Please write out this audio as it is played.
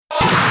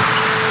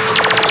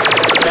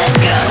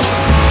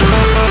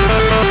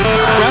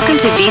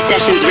to V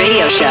Sessions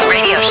Radio Show.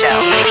 Radio Show.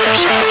 Radio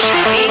Show.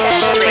 V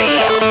Sessions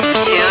Radio.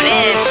 Tune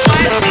in.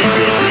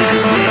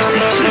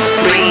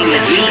 Bringing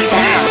the V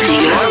sound to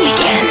your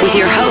weekend with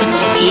your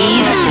host,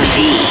 Yves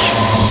V.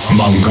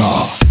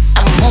 Manga.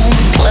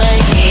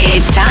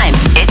 It's time.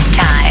 It's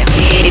time.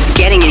 It's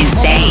getting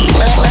insane.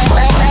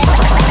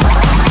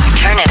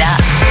 Turn it up.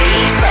 V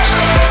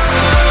Sessions.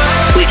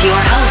 With your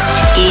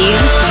host,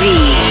 Yves V.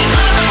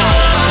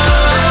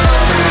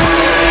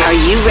 Are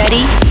you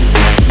ready?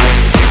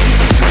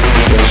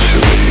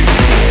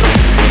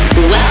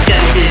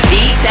 Welcome to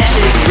V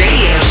Sessions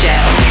Radio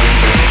Show.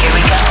 Here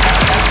we go.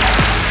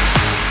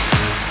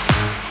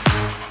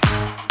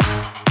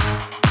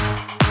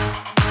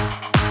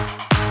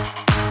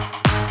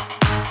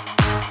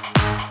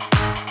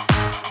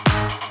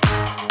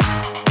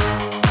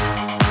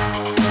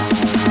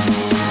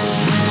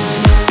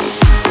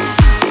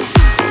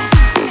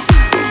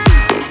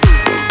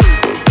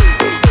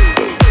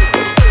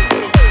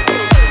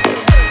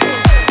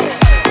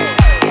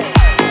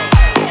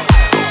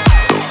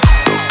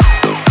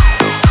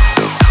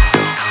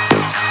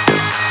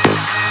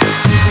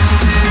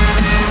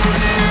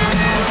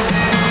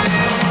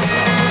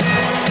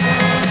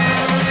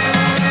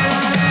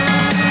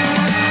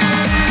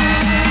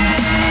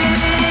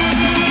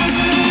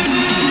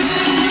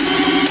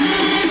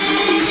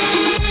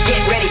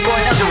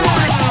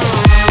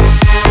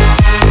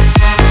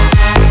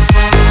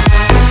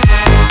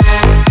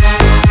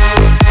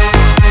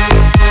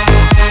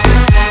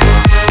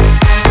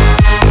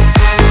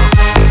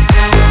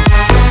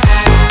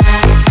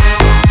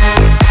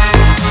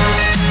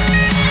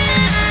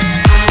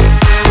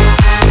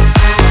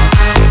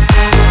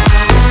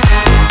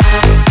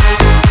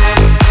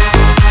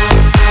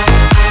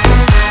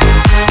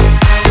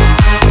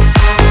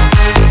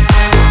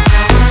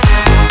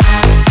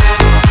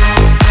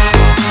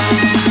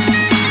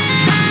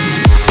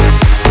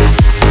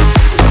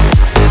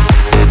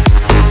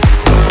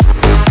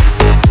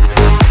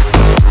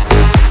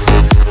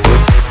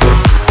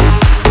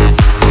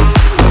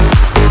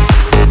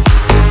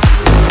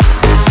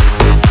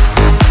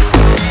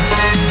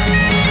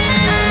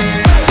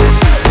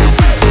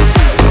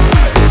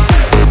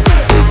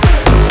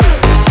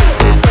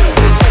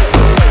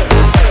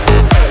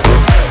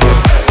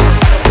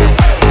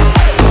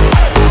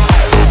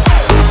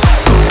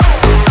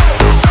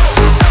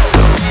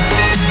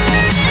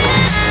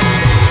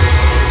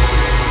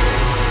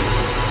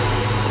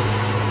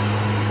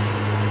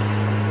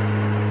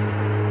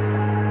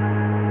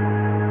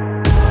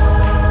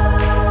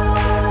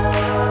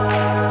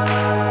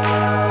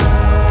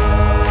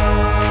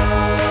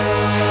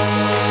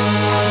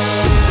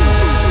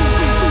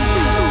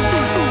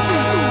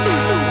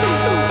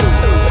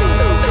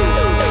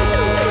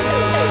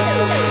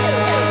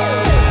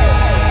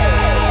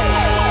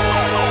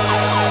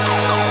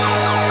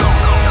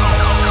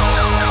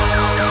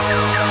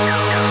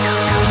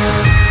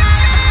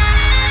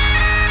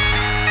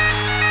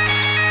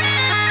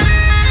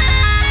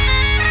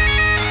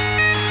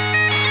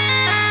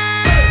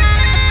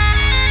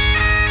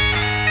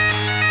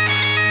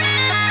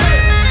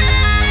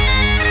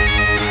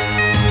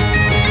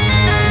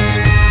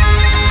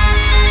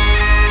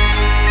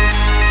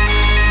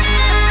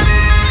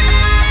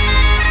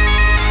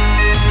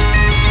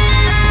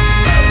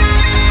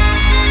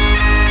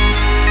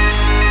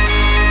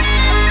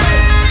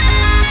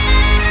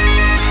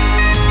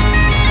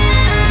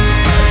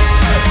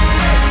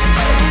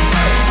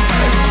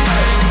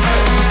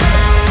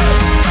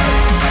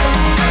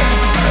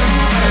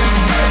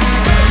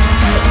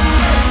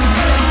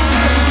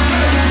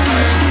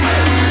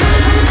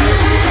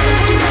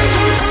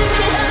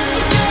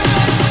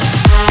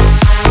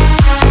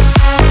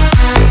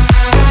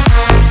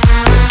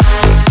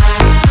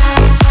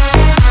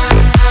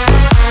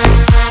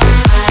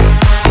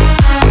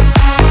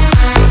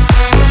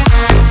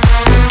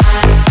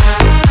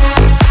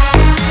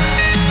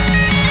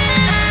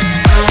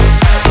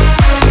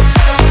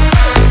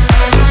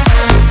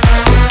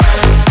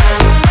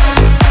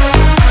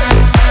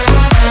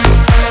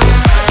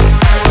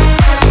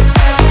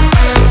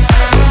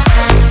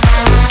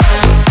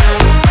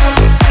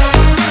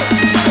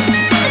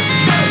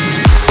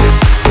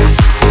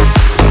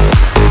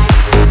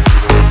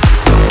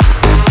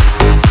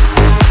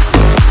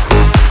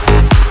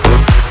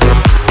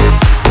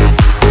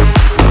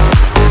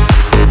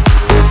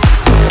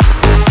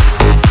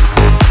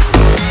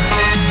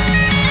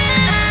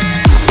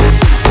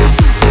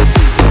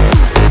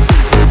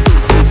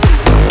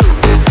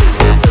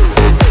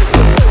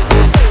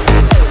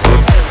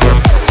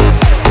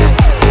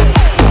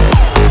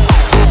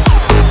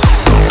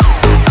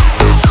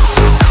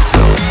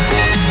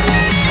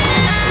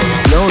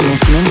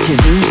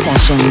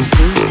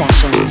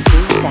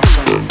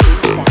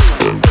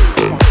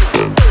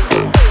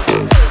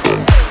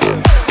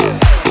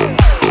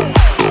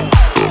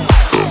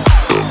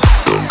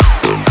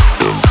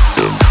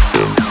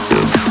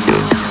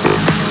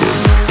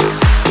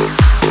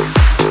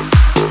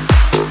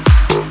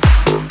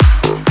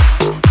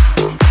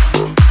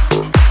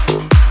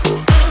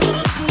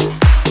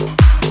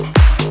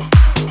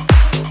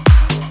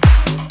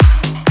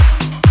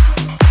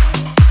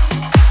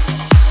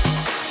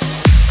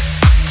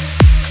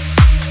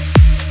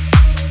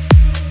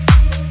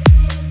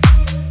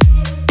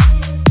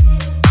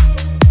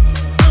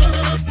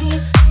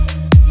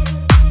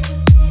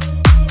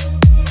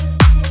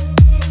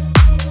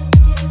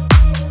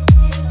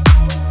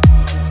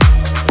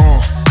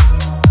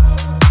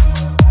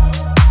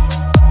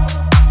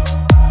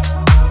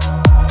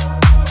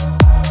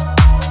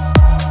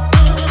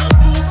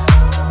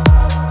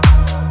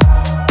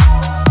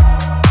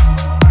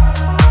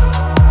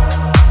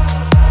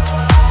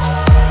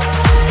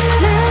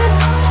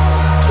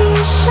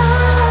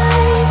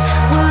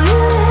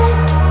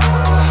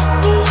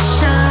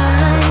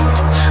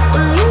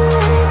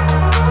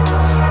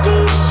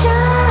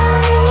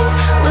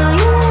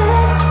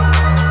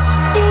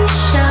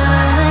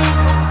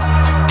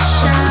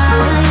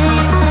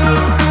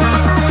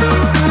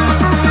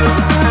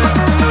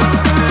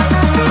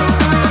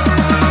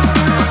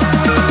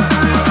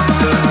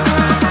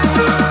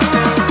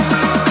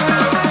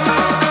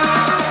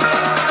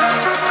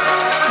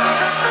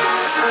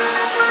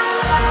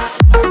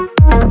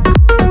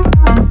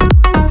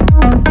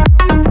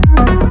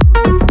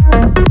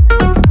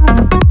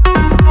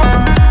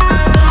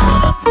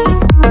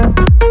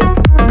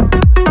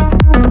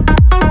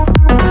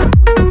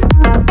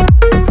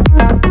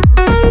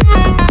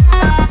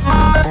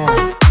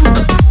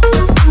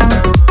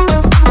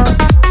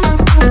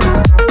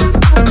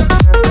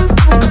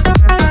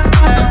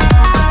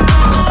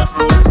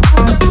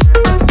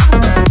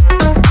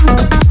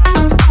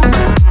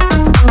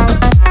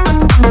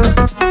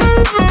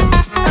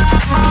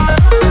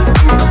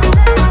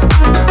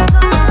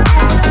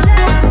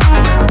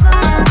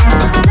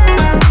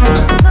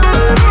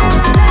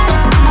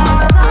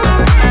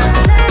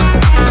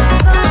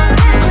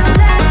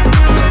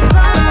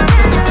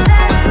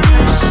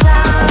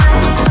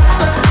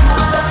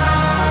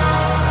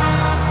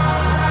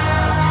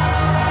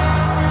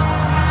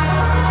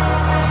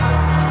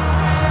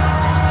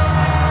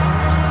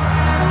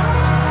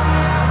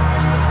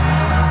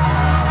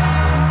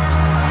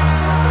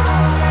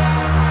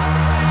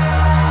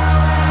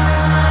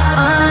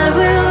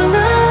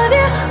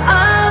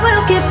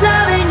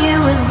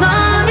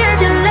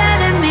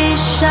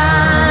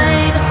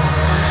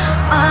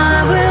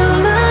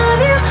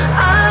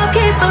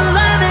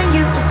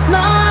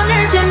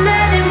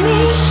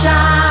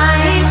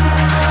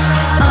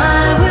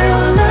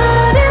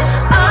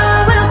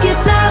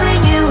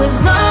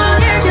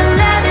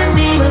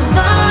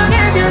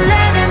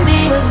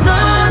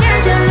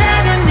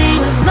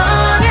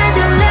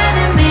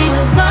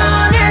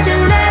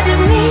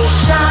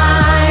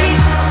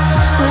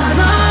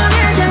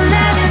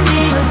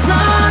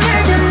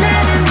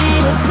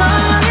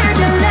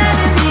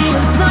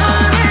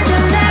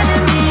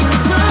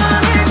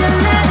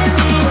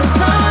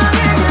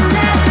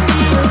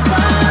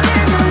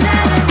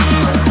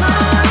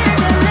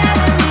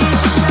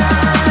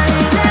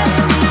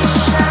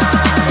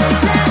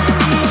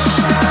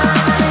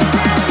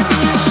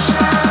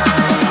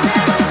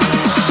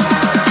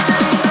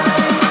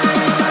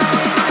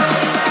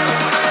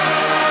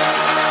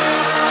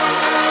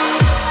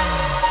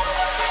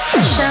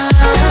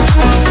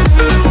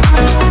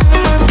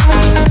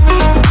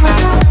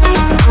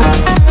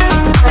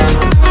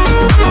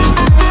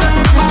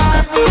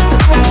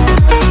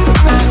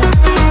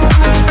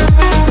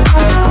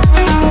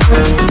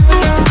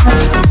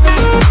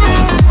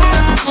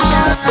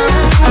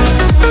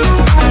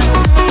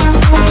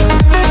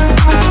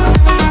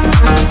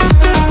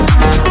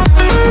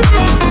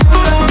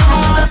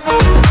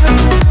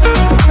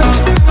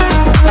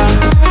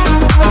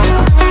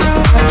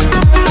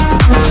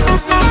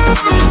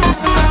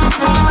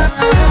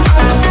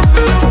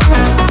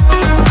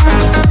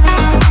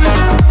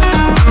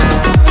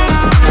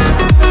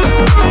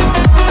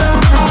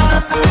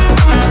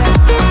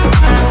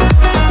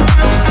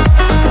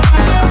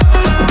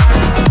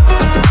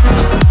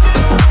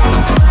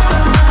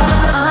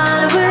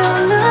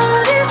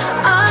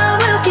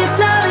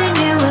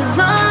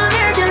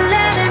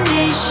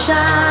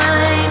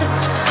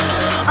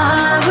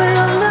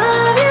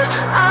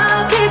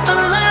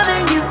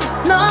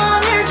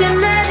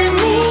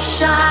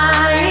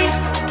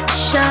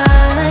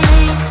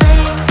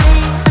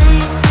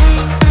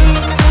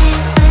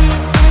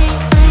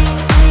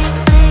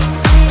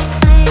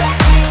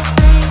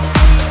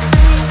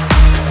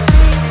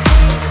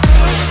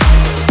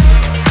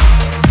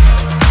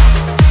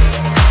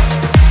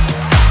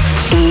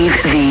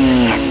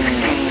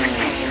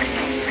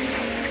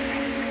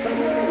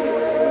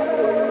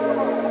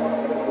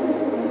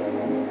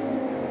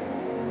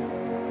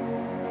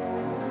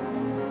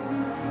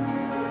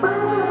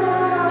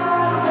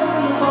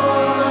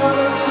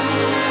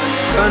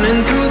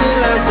 through the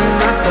last of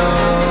my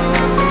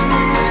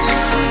thoughts,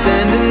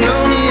 standing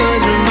on the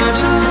edge of my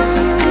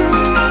charm.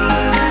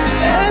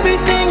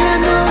 Everything I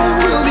know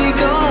will be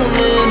gone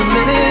in a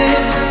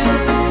minute,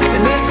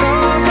 and that's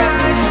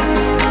alright.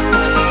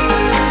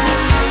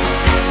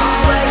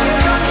 I'll wake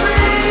 'cause I'm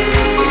free,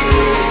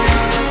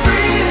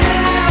 freer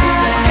than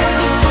I've been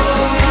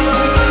before.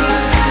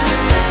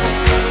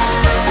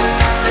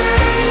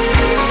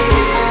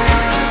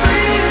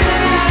 Freer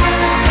than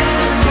I've been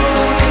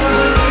before.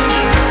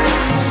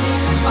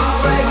 I'll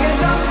wake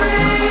 'cause I'm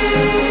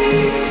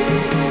free,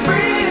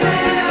 freer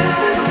than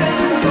I've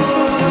been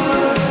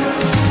before.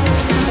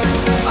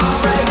 I'll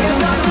wake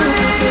 'cause I'm free.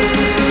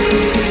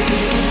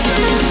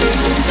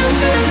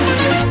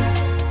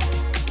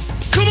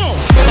 Come on.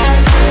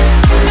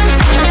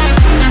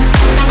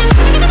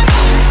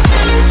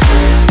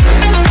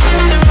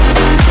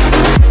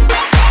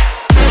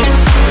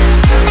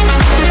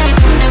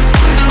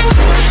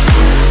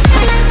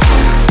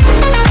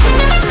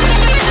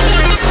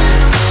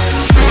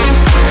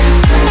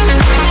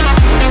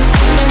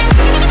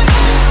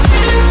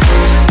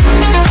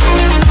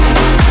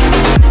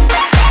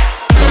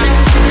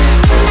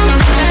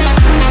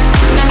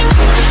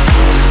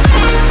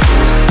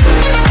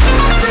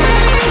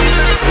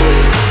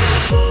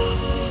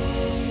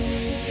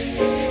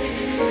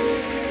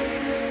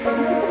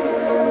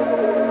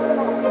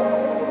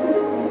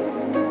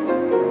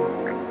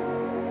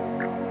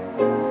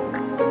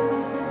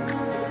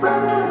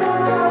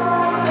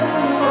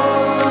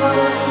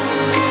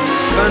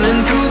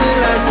 Running through the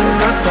last of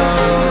my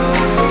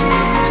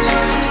thoughts,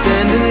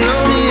 standing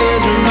on the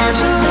edge of my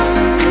charm.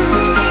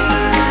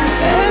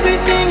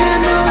 Everything I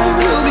know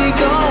will be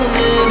gone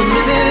in a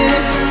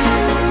minute,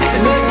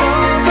 and that's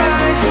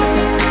alright.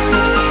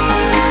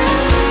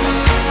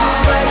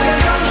 I'll wake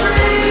 'cause I'm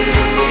free,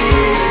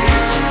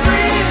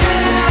 freer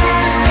than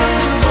I've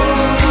been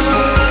before.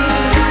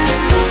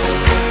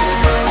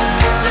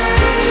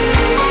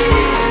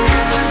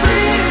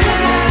 Freer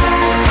than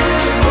I've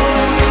been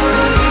before.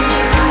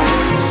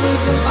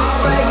 I'll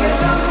wake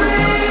 'cause I'm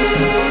free,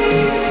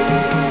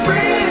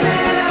 freer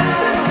than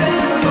I've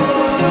been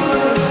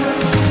before.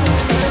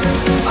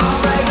 I'll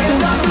wake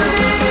 'cause I'm free.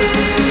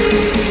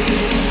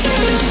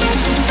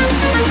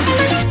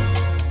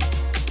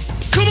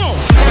 Come on.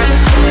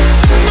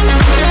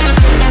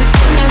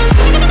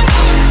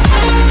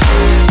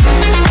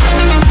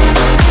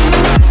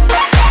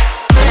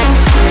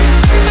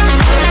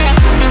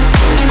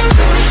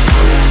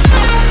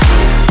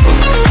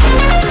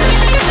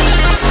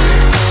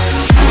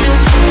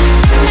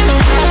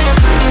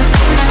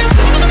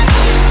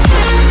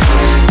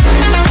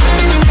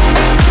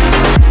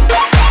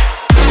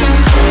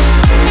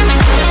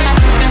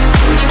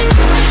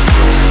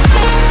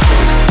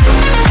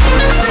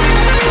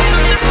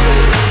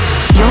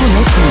 You're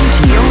listening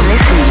to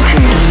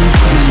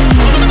Yves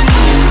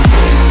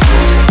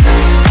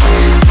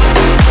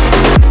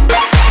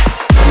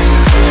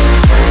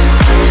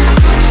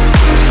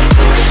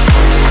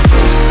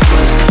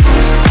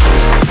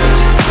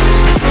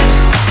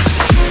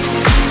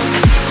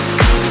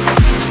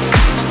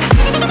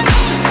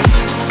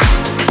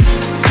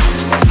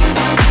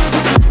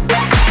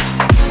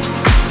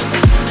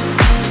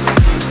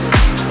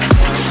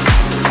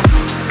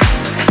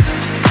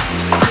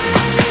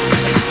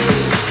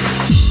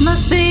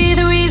Must be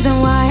the reason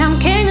why I'm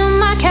king of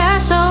my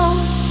castle.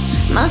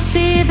 Must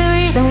be the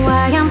reason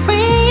why I'm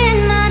free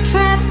in my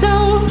trap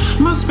zone.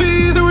 Must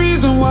be the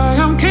reason why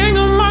I'm king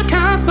of my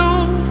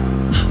castle.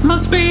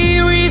 Must be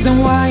a reason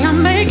why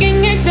I'm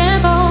making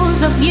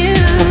examples of you.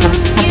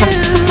 You,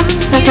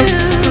 you,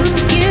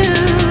 you,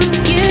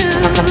 you,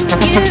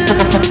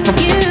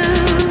 you,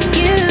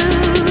 you,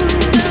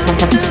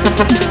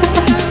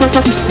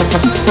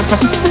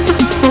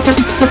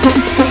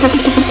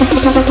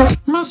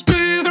 Must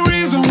be the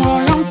reason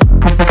why I'm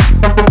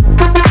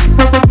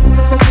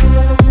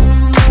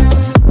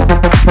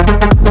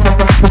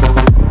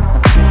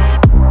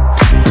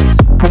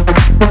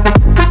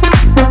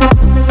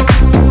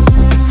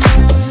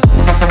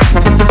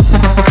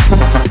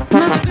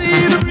Must be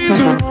the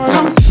reason why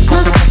I'm.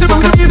 must be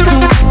the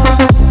reason why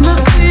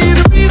Must be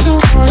the reason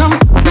why I'm.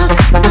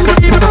 Must be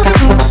the reason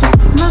why.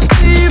 must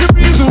be the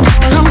reason why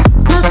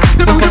I'm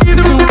Must be the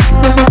reason why.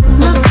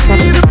 Must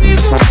be the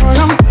reason why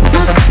I'm.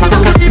 Must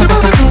be the reason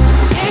why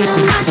I'm king of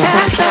my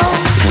castle.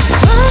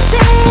 Must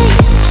be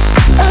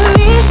a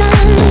reason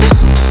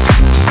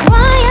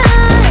why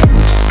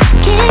I'm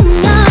king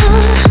of.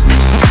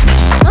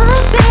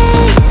 Must be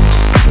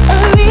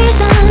a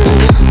reason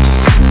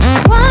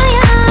why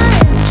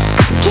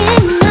I'm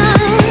king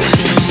of.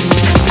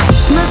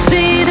 Must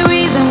be the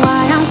reason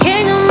why I'm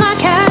king of my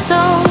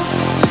castle.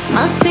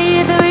 Must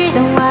be the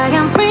reason why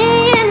I'm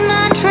free in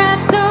my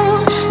trap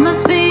zone.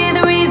 Must be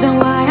the reason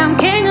why I'm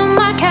king of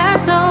my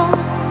castle.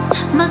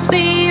 Must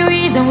be a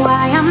reason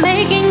why I'm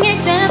making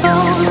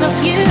examples of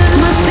you.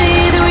 Must be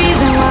the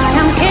reason why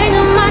I'm king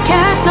of my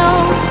castle.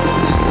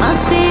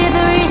 Must be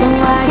the reason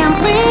why I'm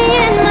free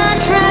in my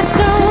trap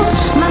zone.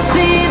 Must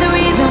be the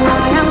reason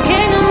why I'm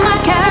king of my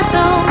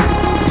castle.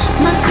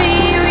 Must be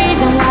a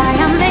reason why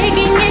I'm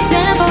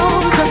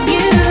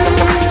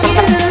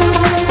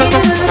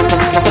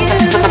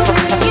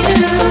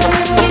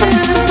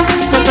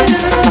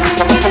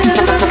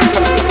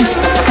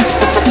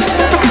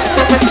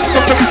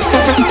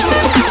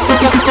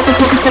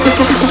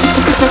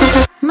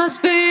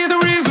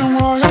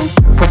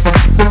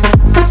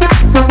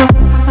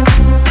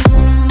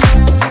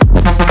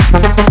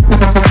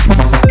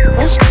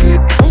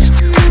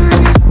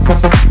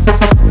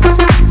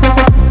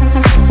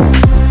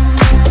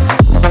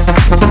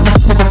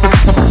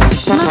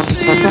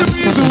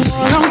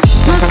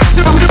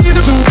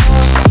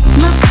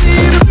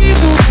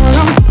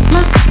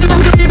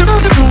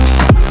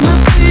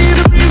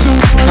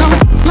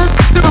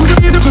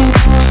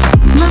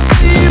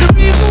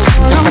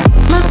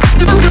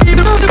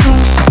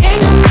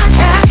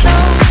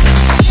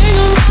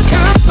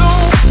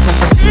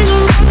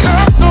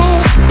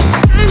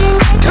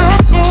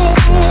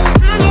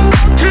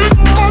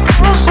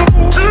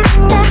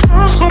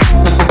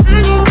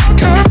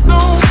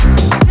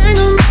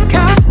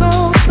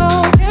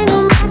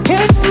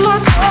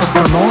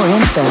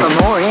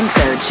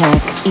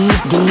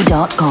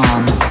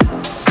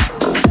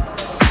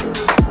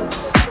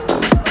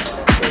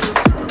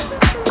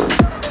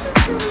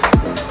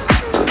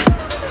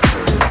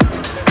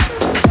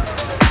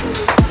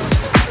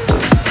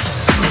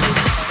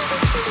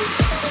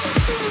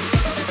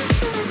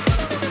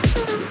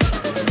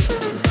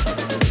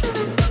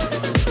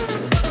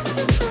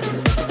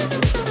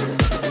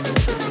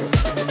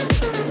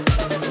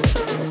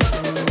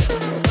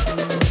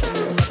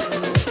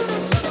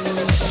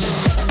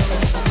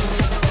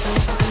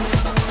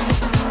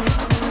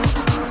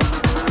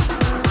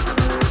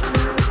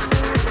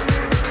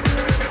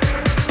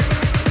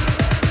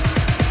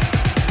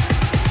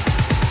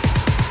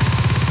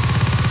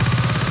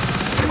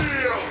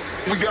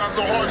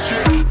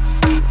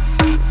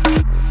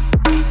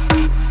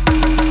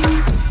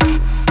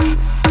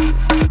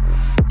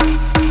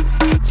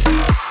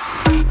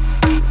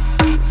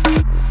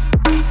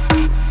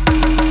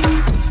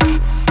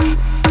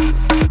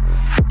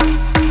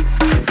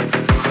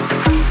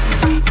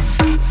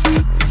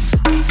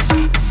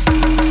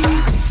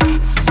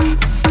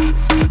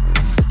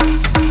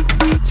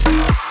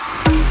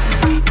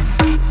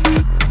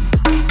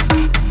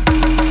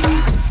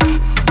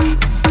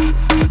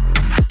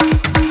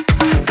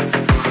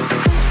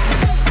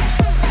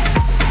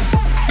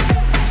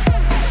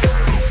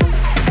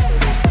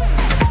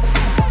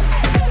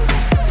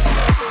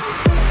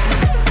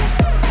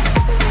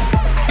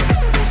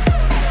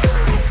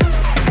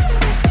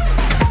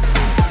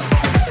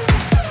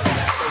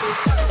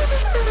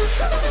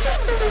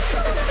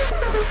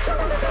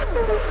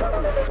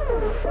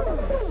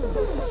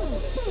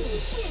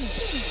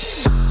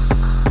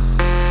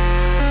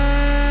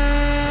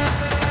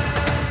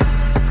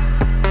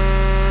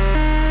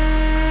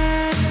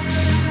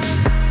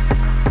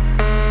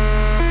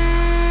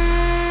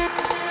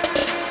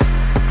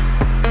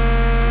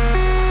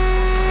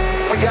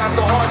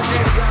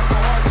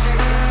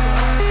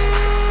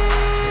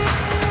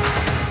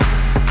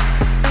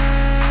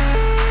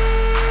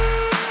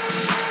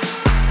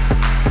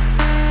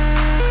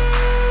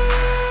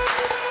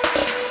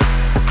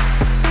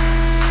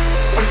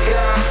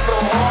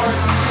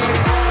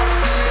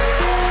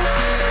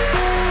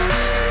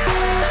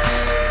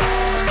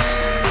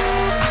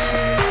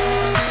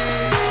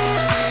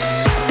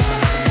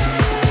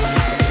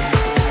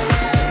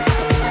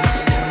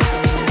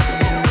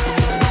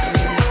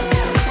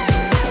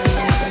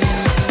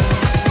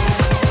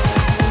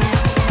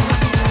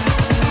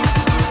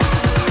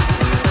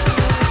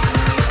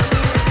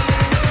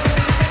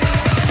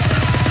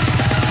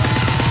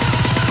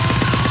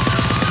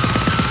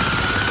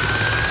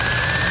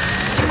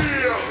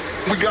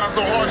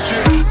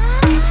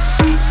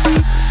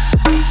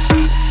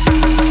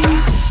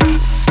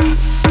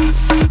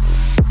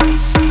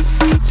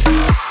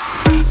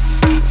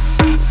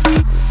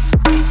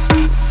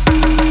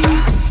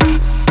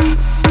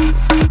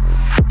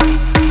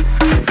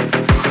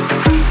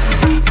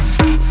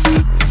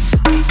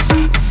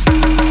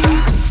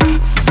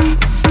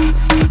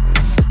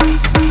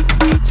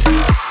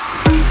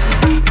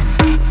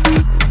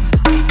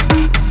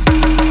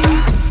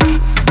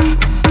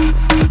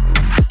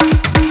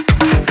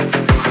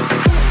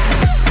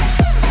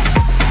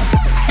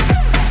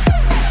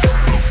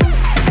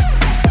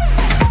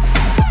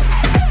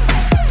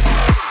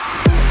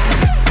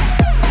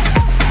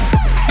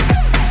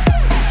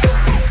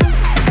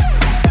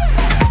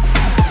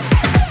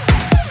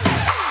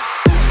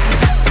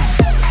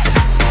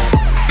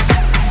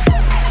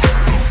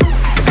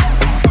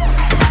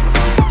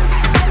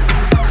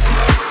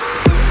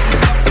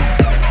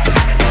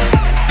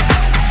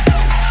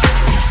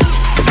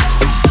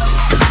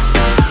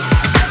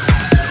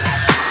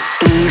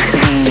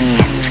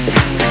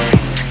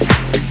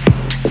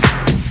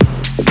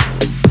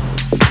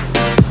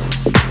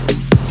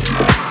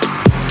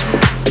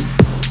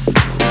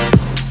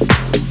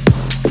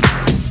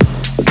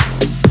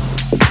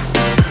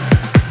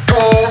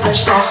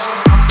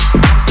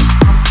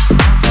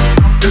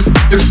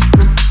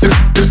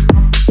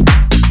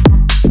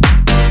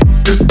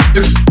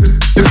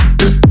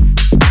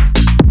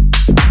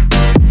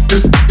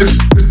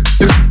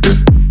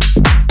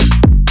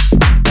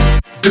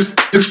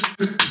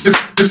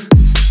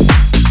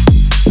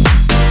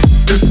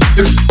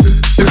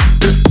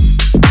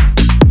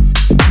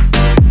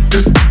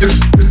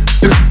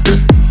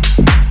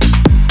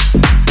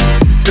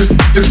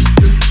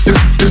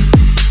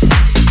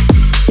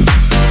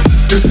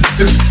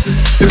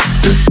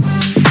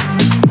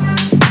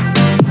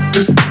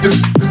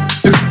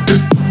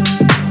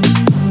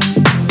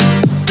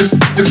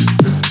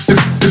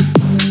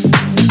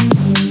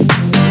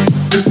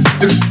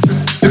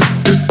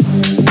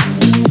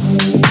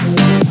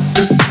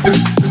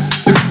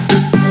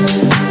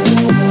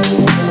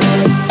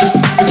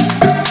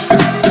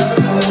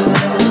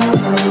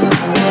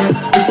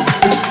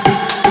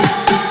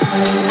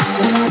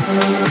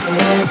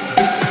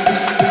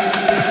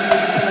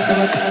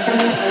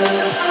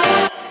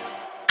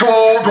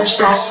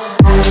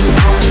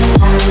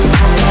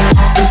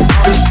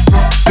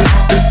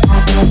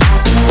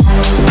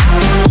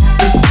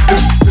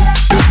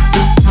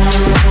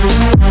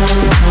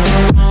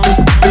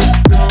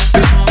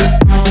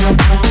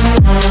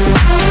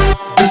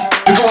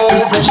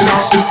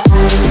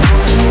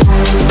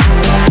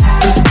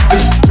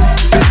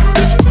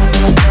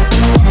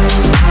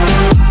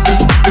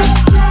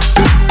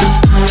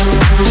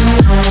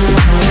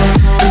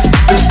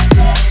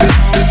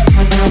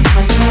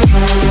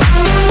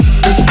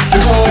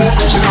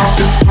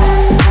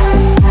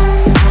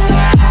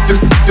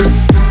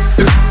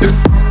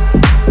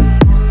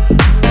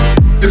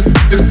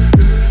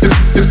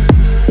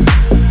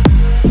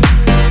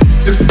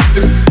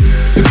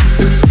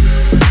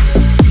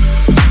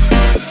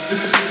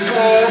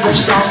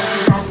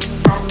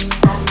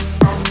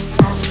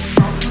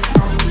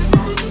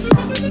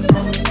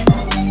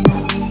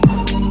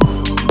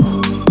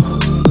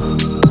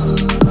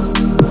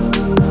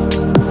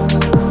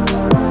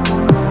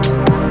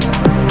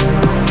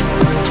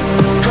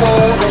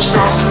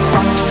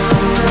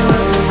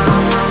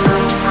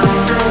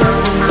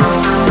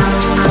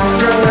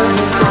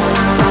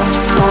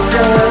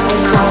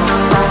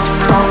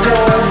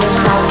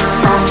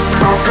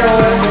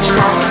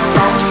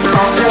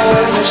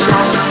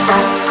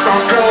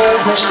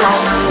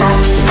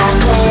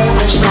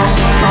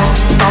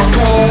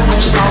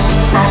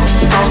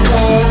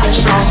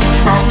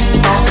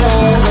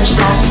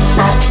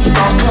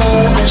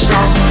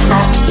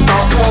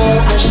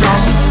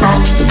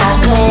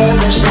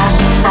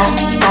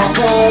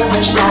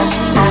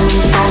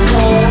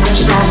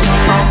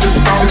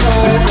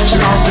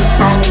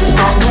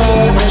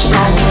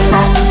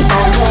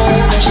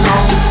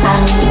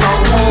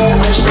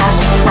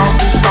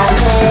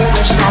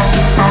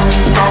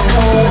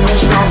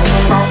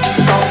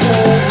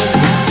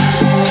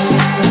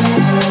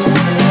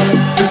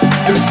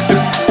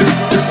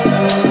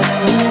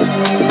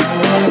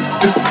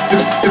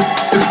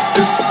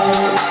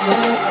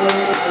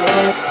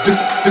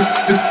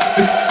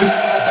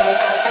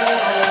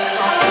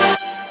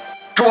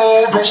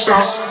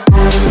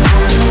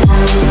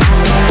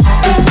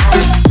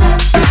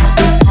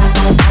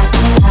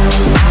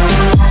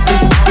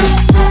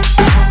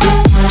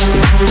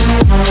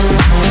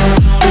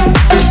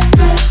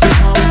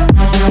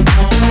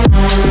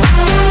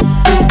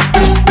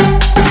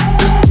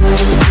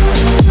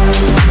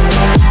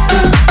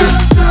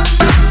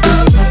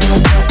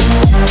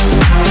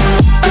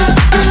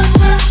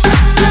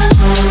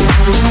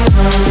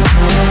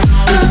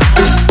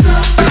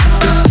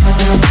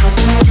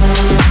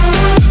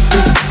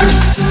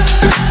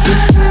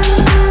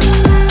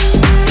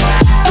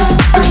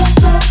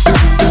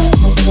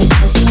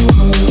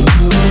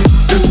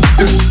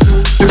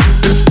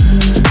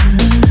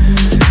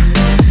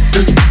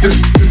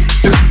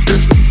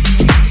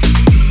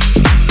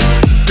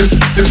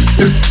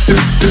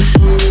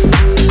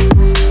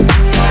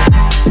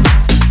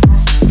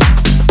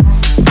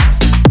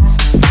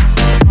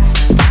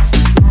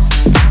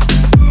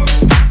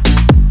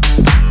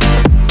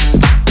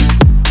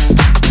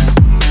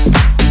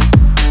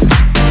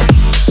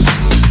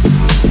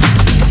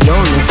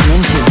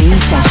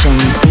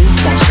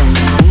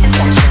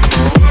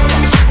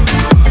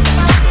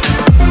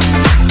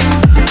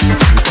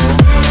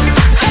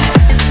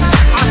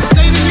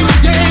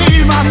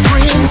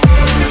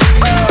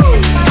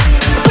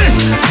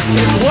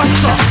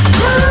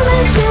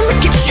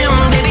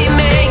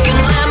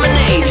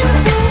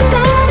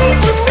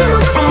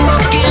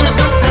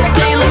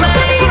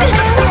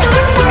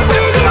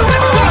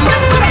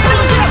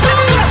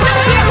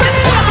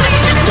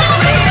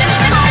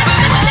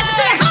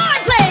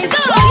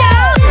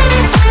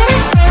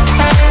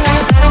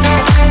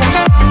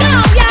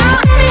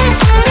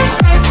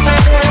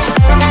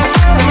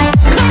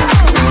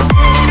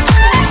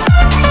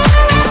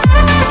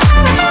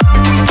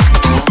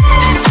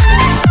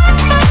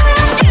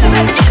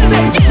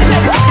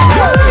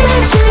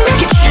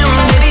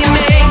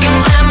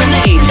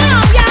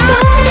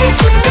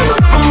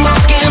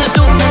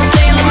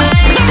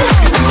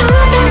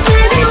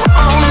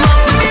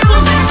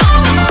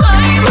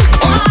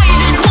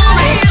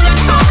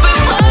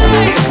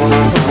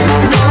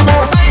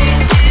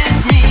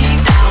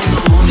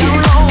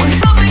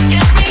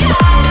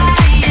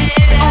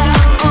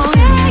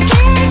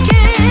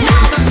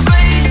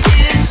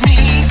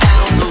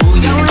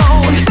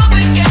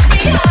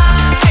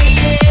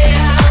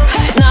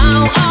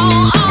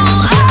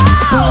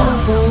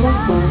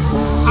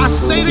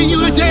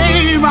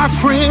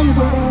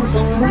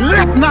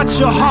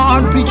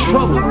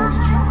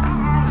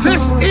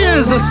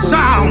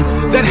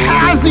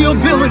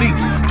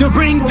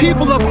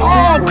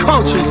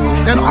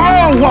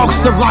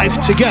Of life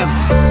together.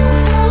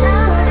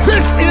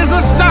 This is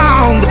a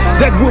sound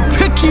that will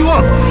pick you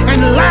up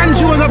and land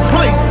you in a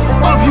place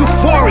of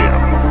euphoria.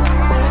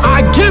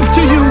 I give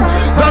to you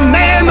the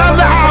man of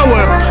the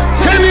hour,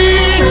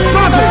 Timmy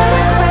Trumpet,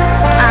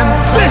 and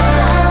this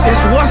is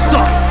What's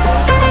Up.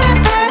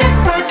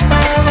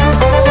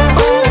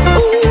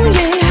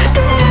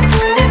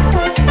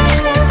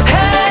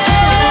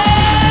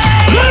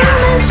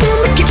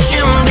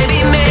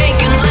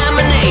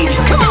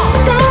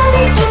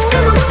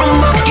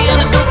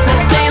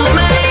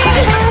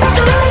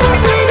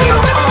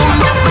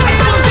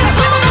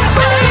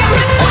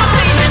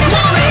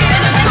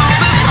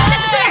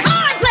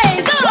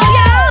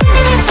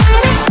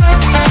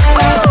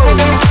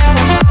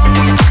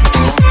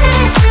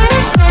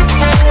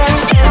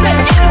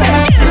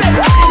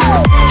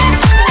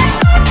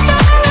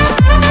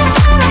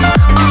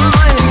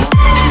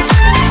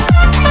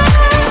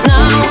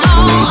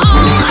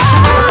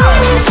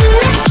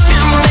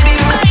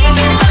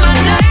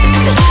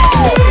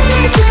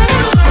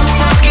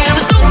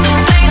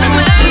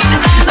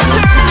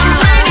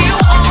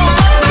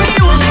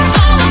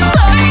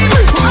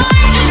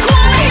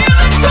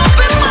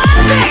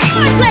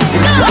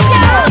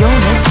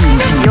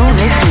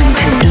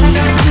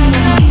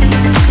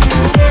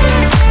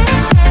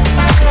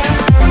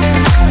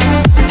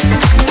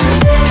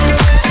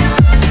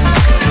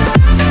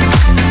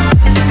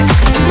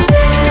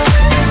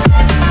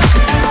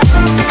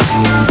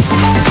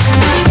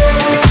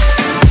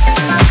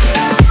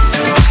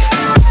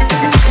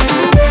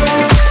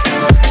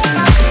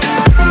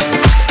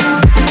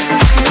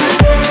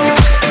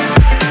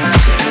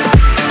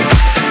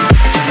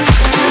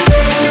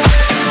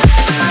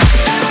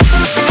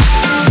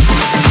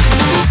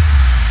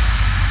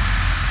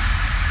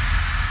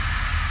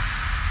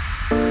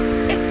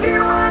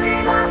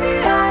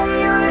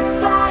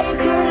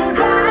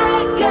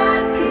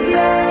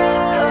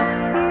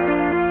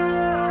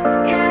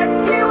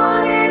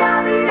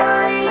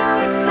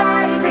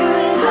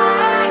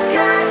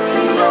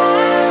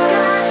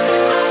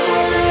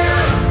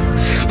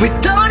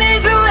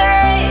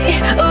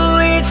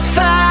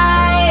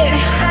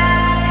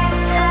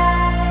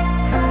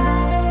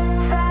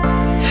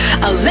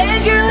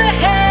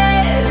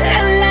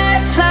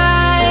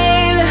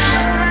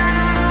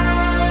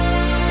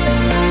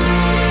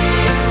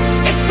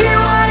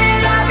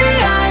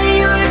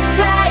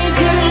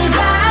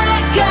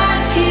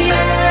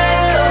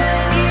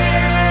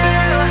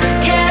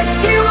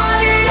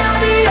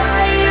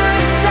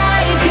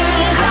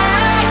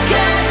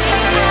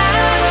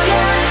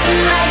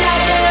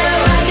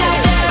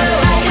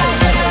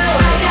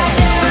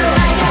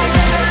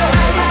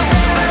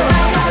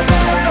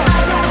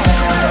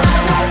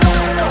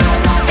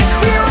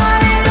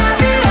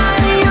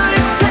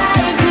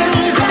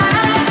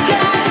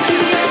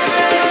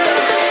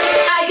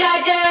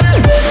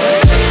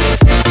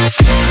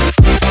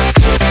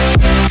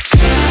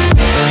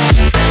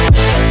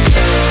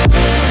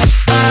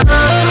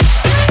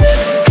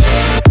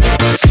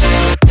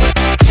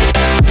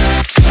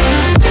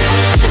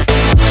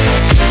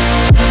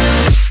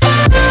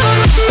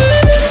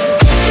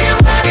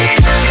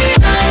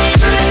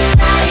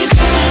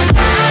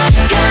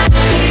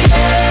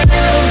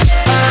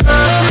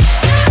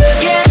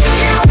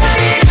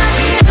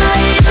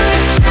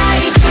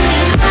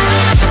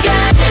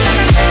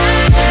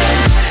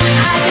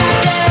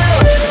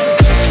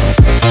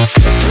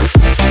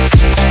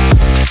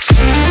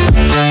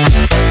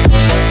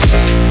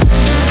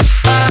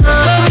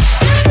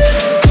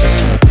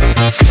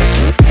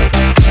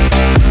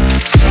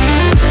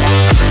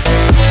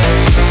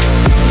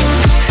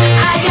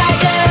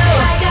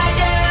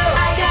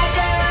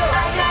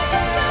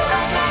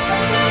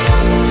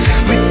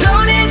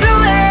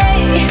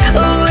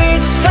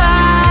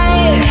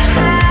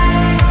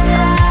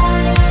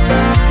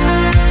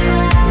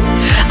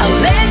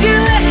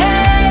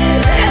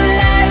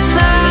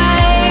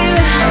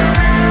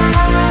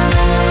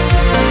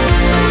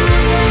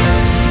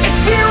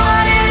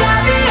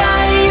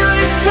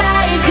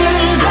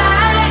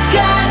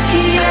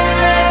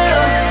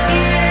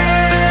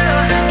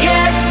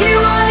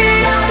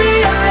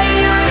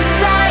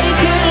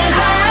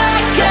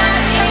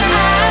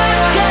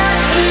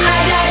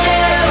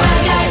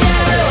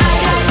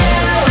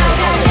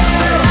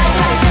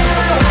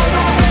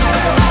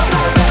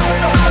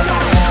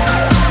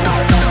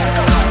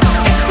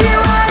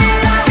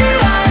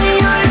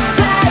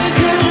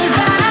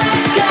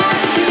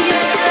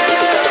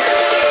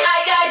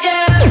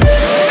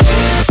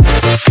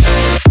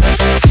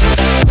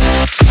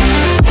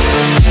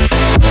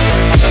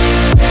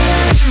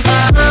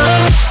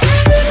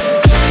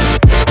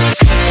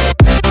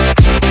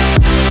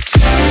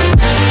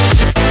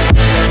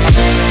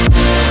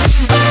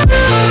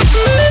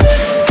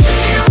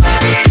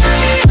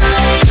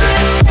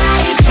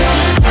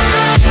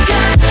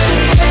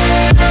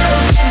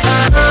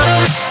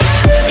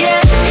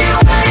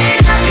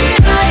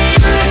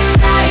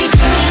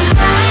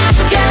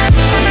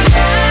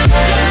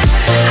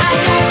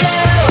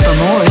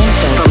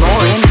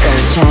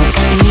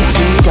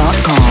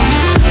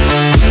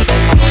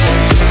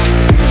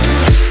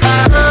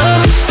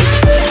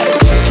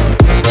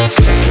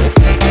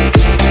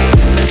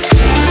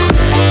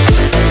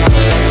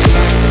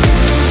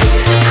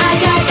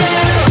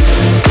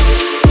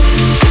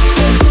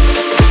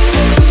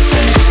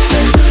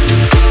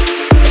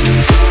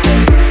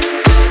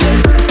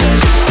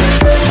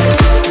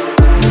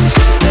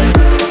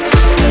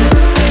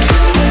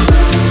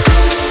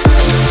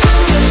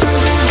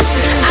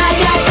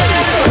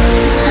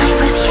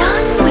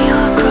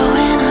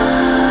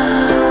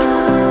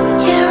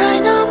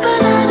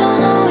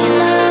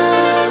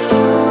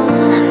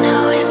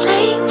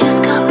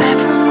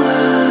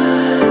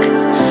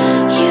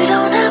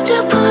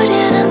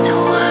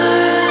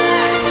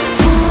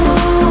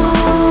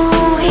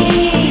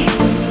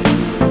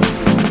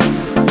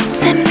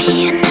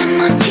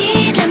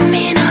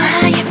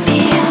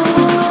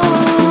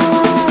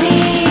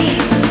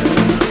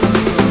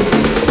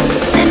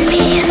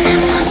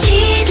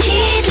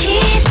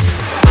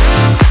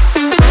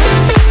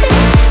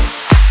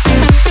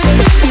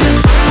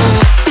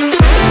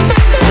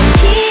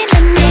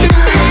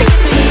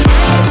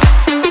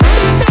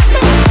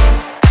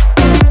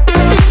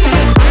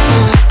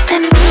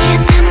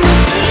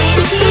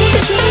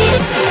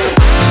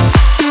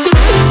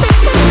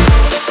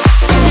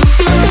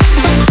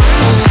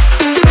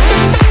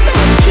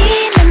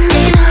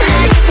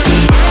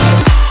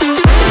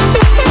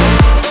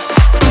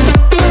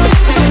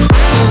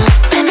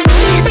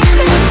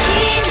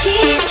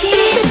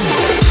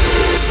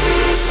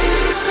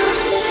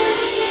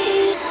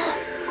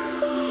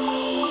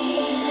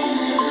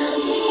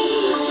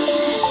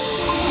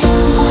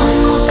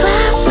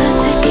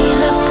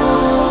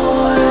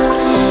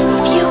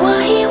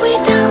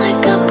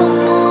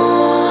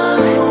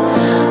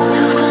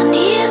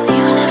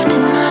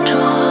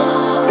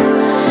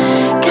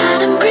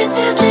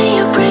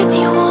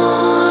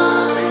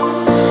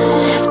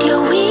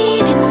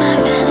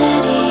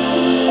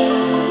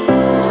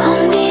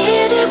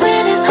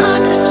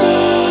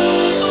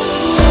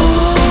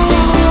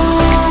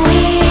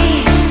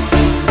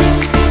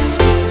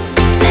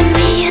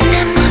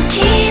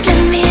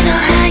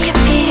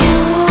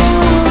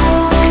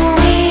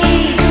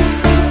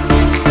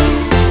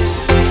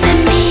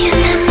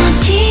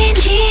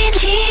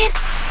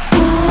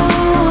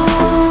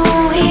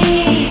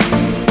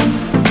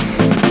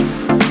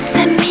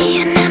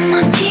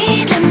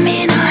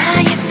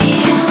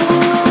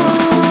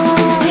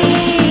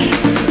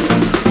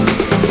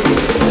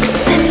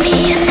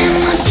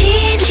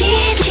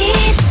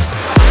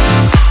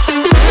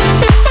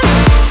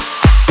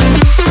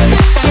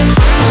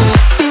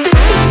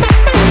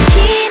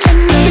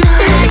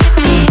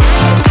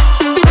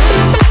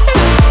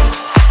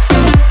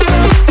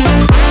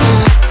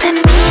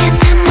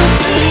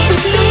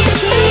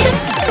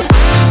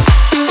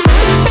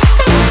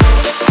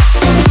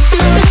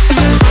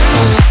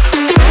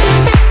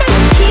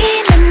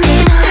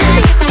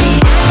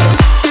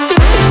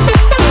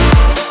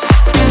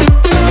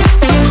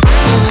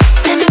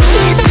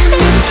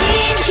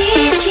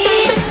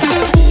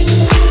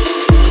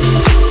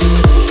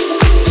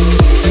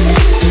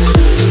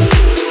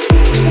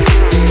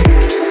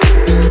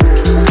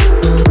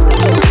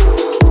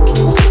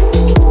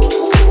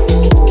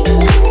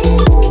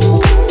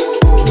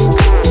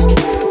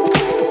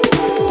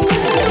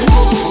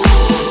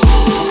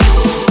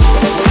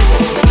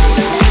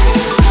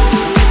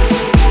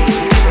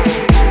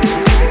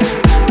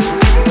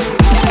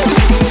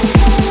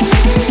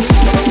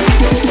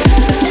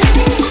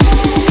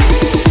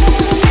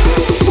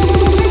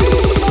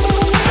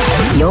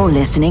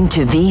 listening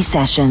to V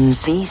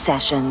Sessions. V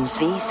Sessions.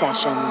 V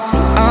Sessions.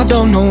 I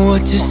don't know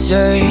what to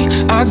say.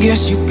 I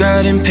guess you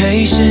got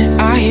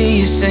impatient. I hear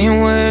you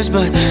saying words,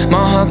 but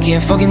my heart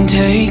can't fucking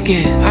take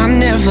it. I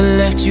never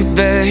left you,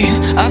 babe.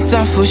 I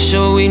thought for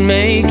sure we'd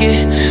make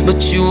it,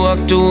 but you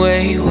walked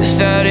away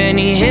without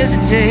any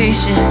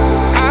hesitation.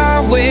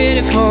 I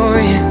waited for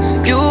you,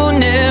 you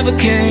never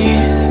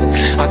came.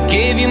 I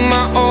gave you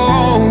my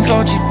all,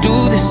 thought you'd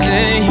do the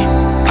same.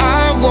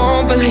 I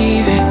won't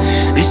believe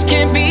it, this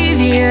can't be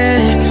the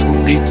end.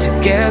 We'll be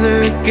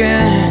together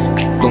again.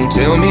 Don't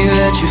tell me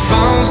that you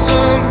found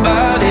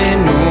somebody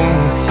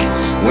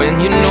new, when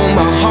you know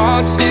my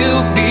heart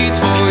still beats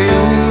for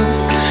you.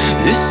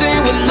 This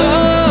ain't what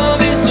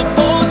love is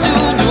supposed to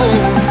do.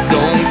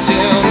 Don't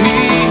tell me,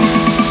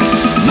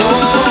 no,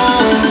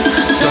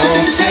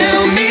 don't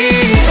tell me.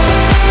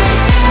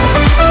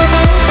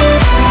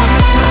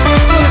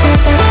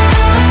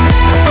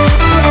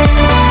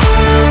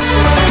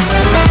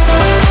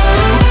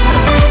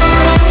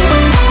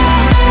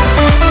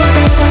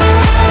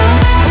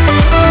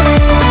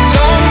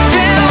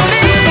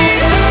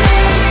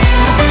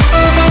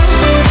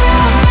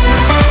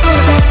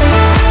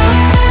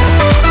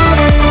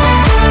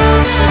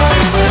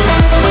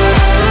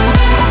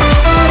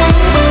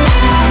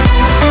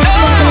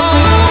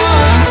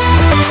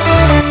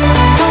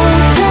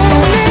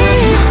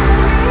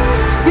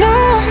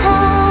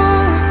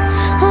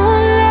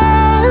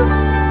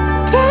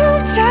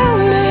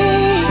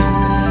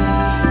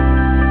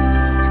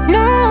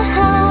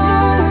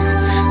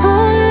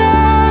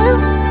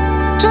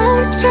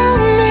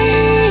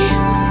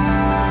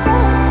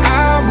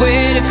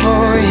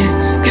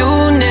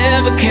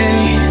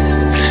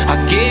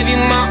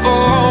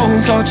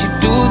 Thought you'd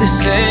do the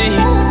same.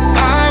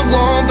 I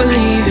won't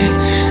believe it,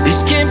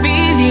 this can't be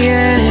the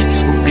end.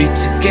 We'll be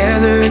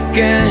together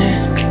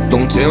again.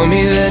 Don't tell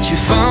me that you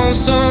found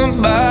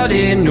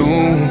somebody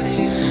new,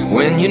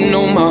 when you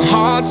know my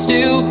heart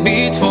still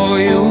beats for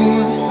you.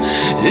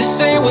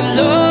 This ain't what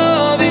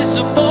love is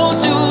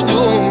supposed to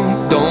do.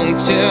 Don't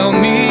tell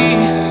me,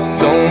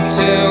 don't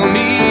tell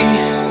me,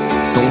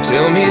 don't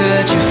tell me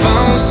that you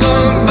found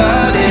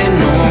somebody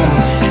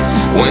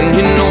new, when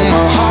you know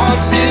my heart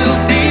still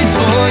beats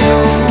for you.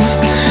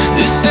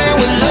 This ain't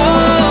what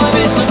love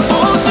is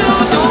supposed to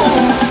do.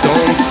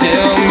 Don't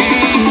tell me,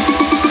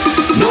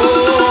 no,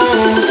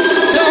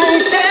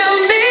 don't tell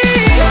me.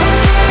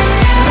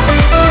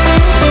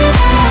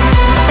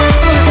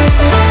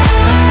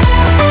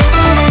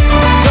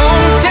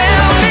 Don't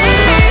tell me.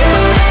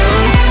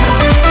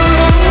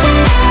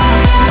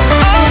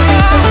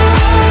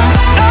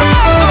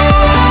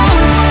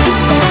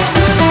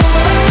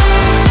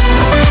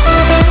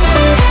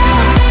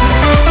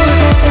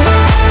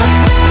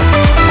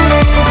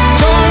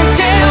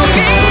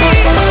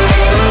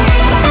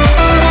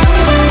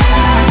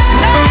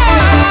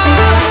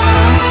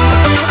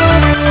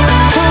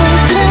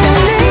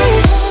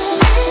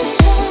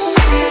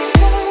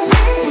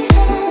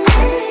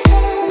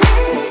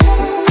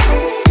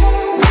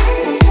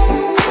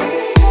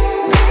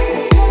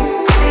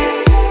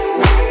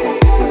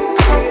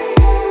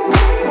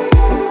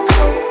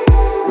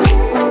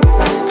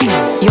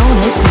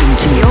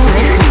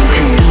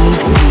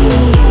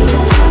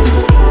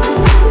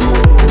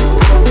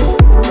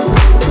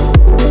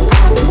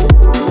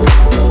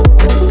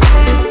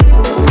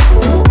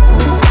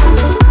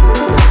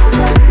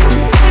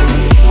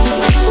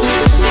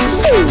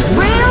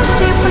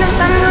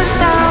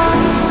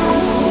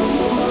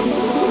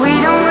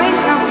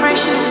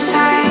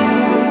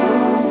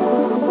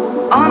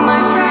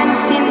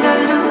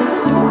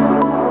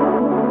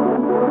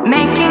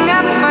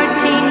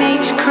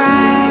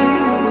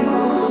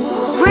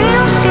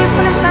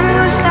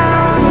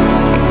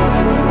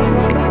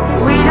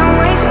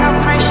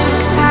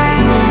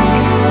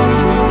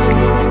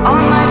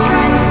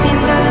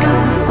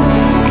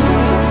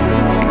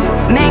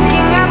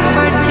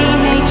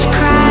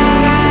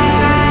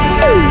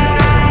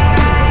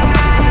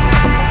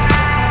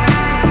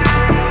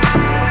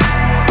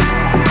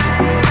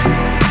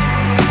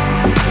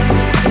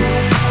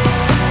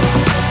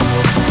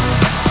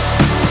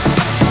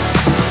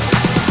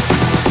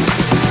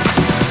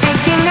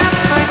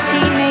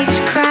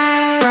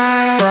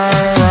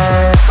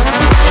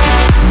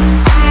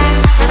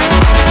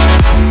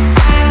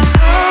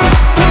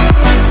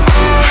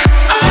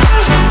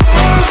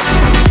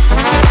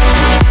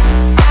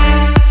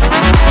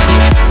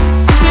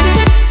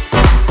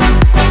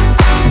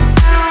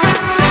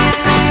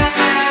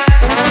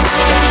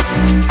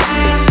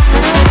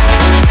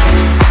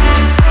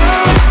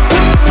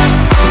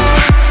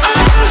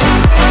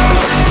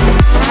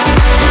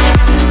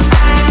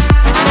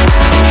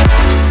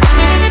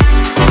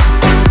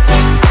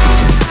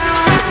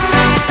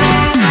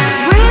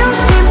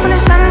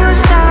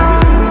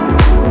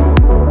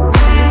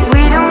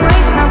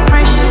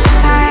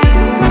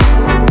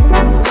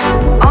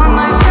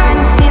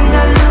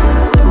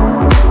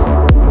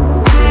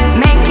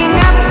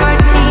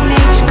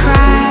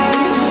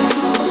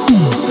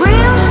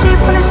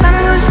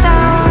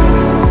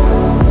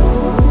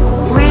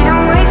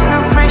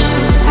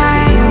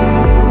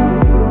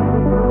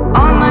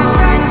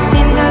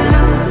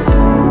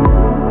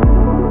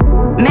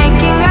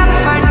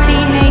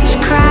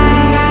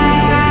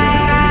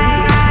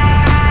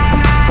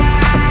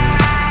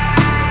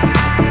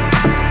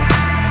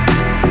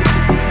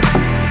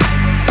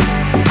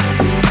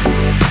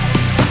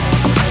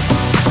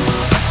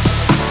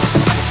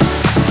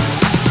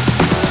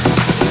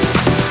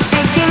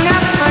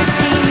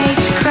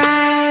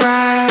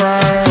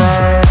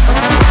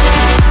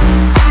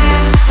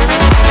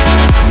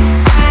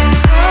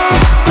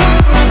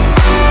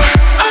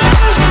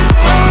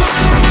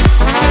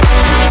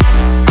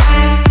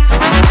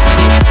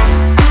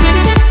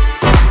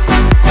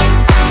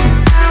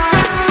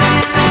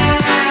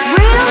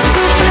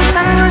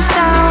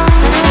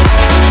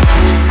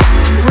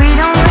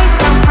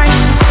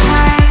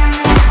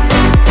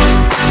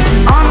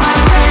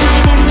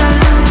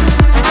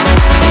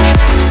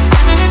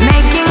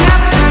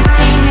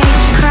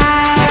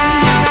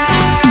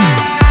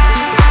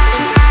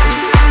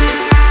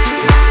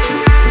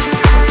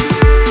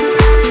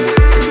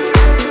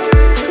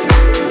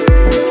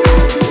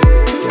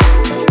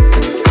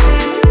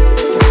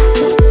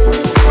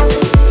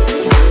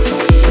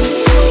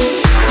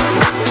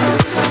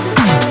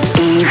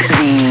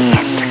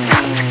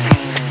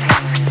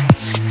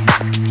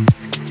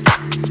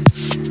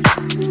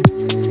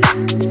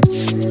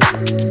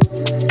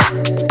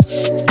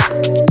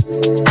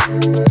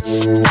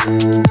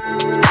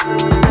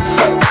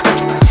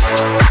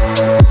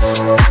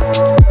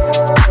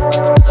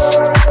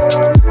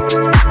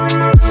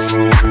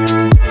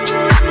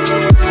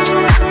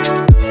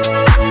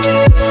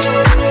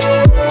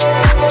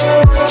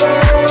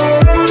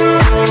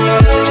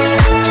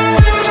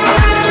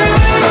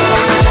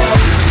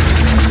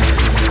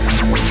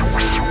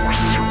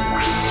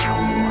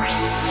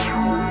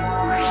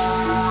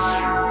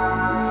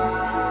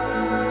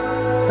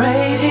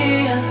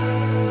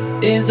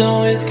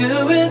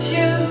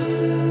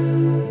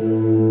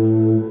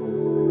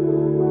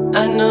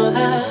 I know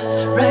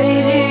that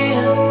right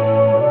here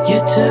you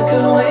took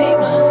away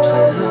my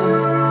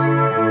blues.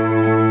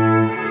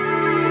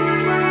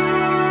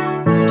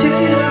 Do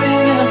you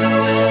remember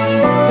when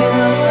we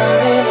lost our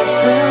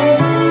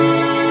innocence?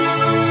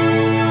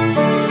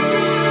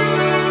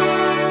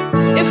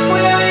 If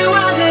we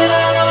rewind it,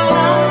 I know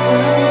I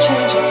wouldn't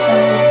change a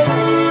thing.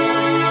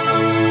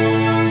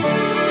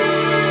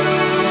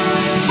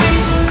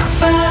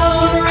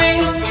 Found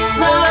real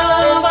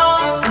love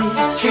on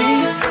these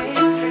streets.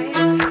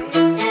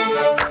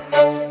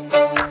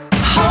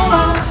 Hold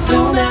on,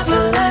 don't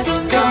ever let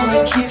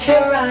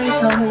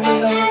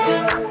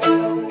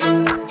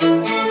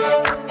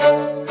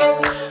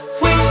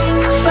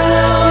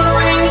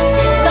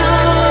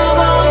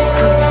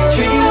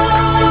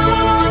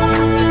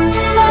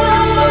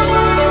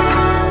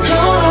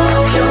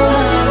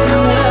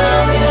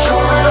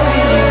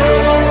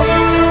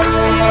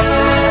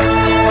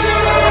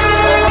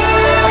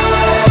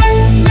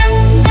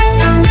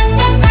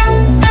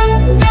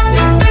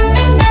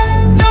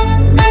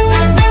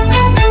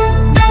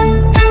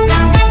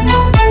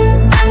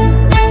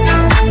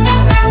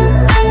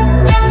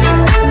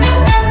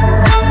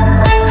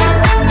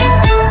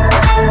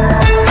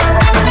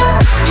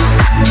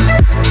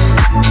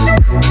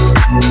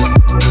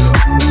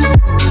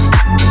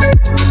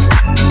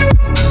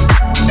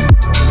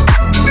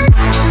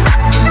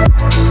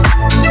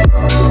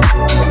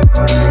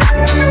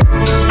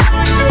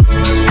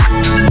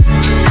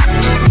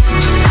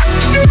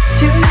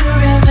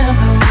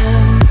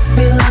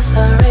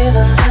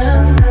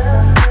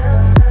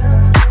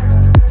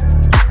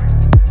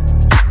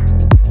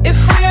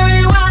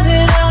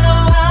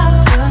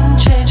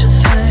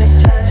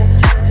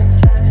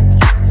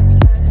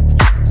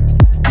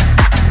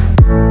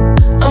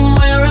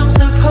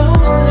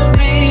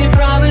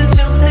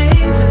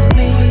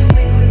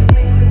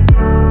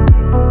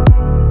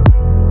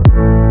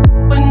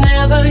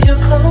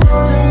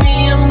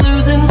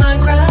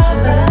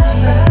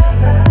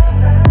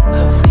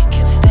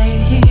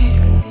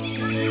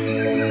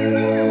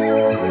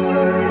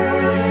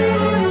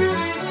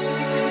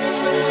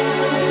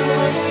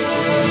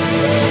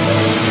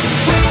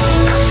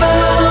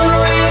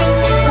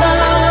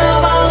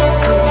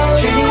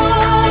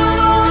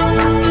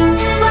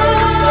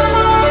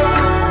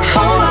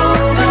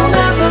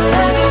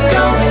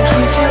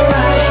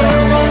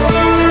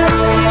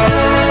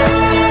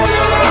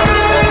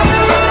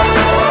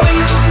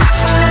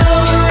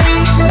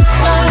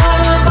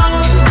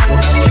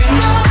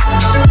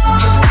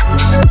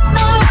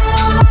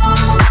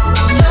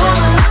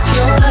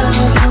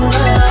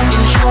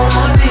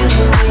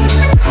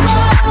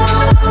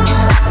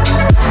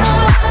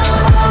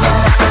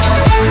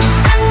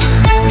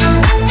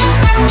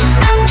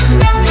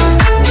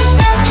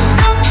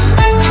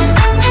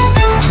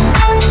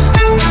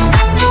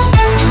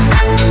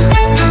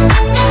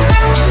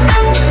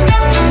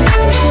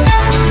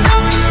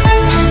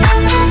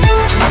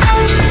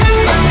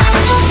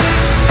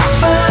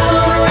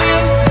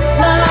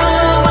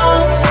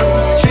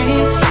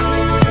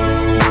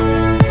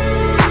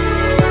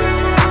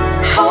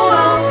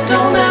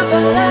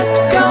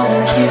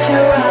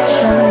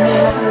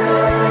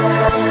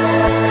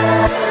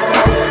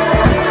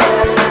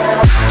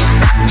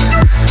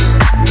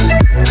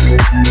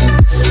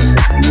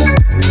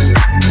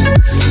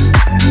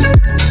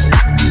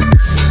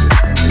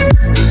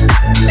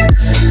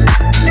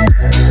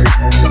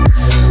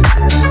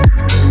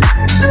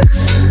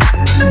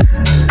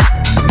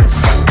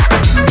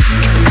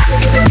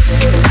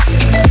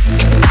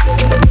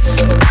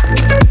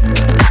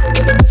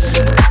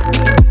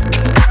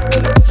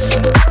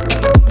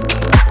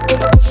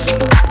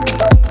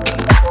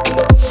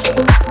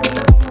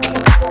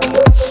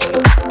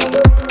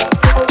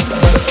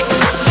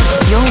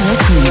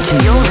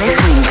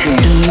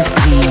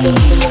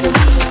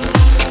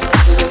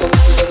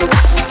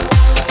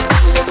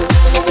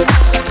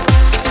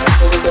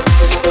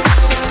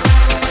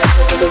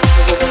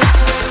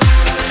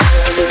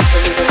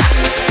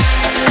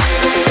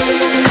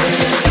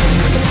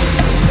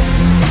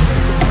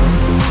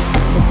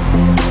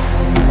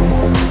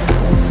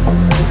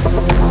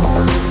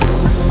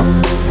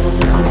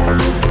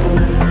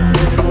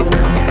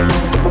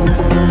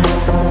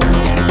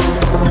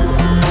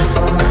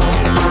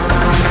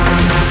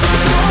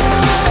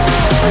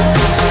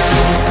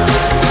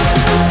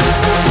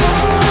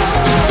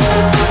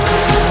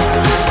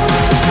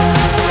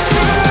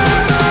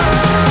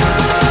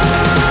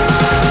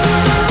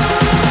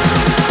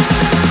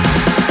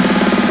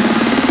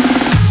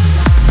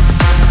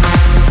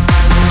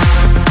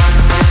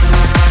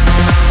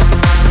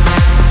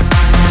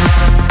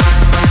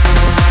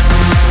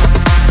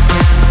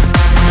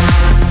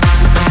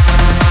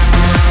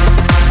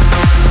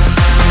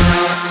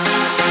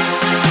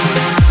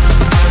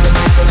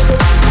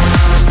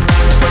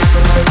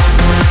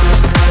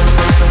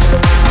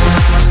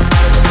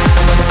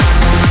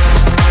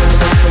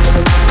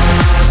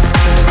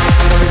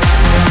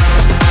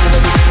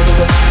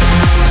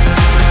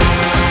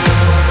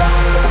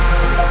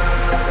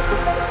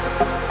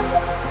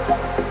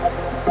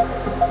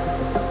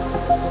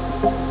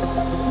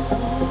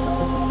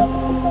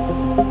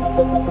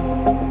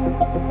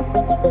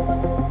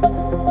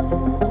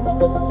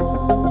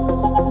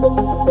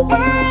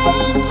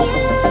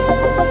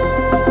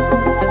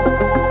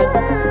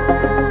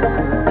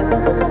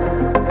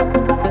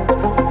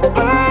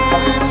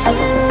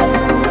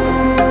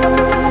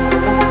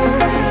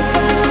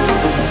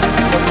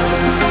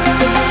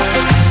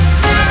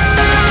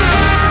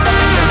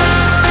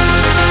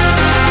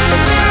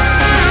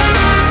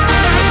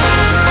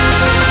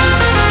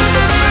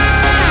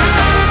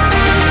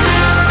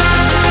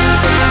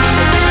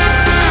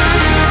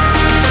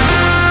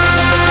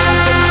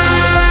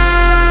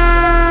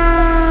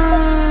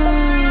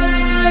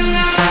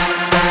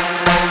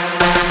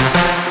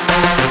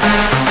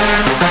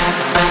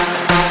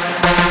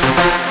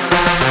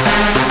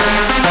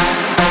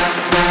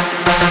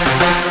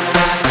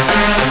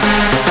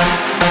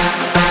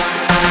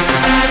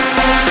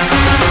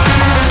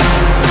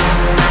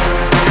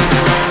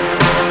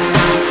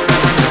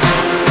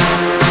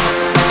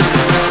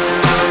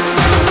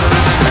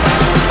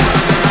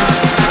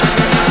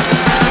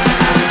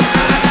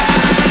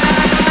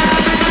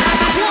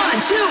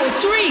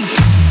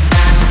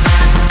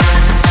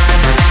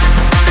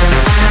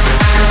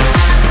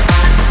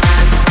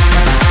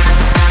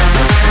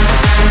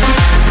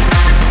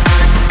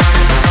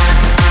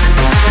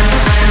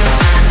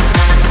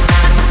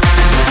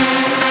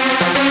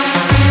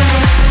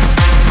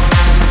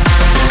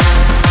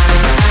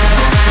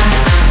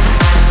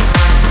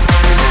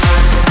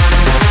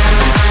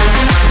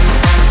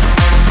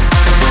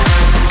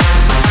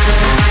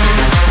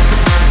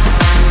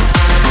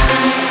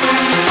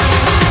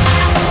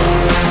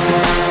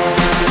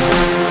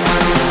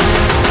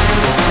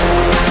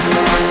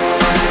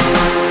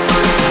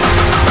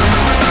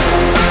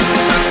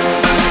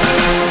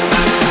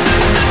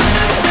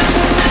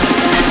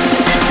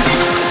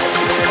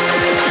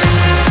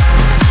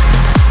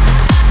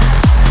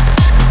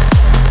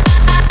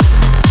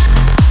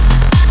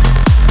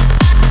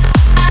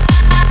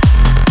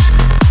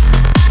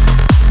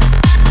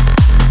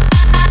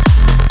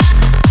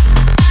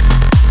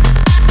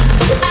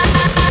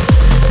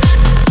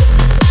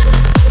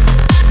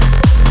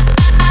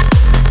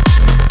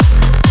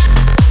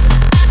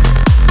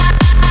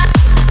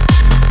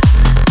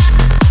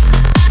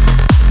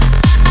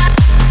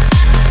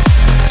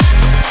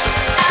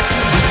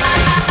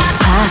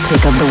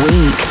Classic of the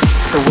week,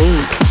 the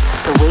week,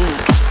 the week,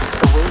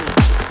 the week,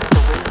 the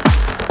week.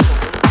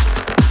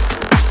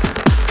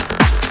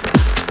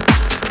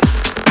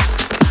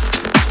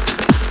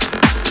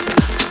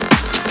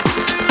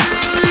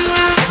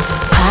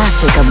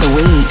 Classic of the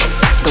week,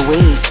 the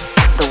week,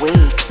 the week.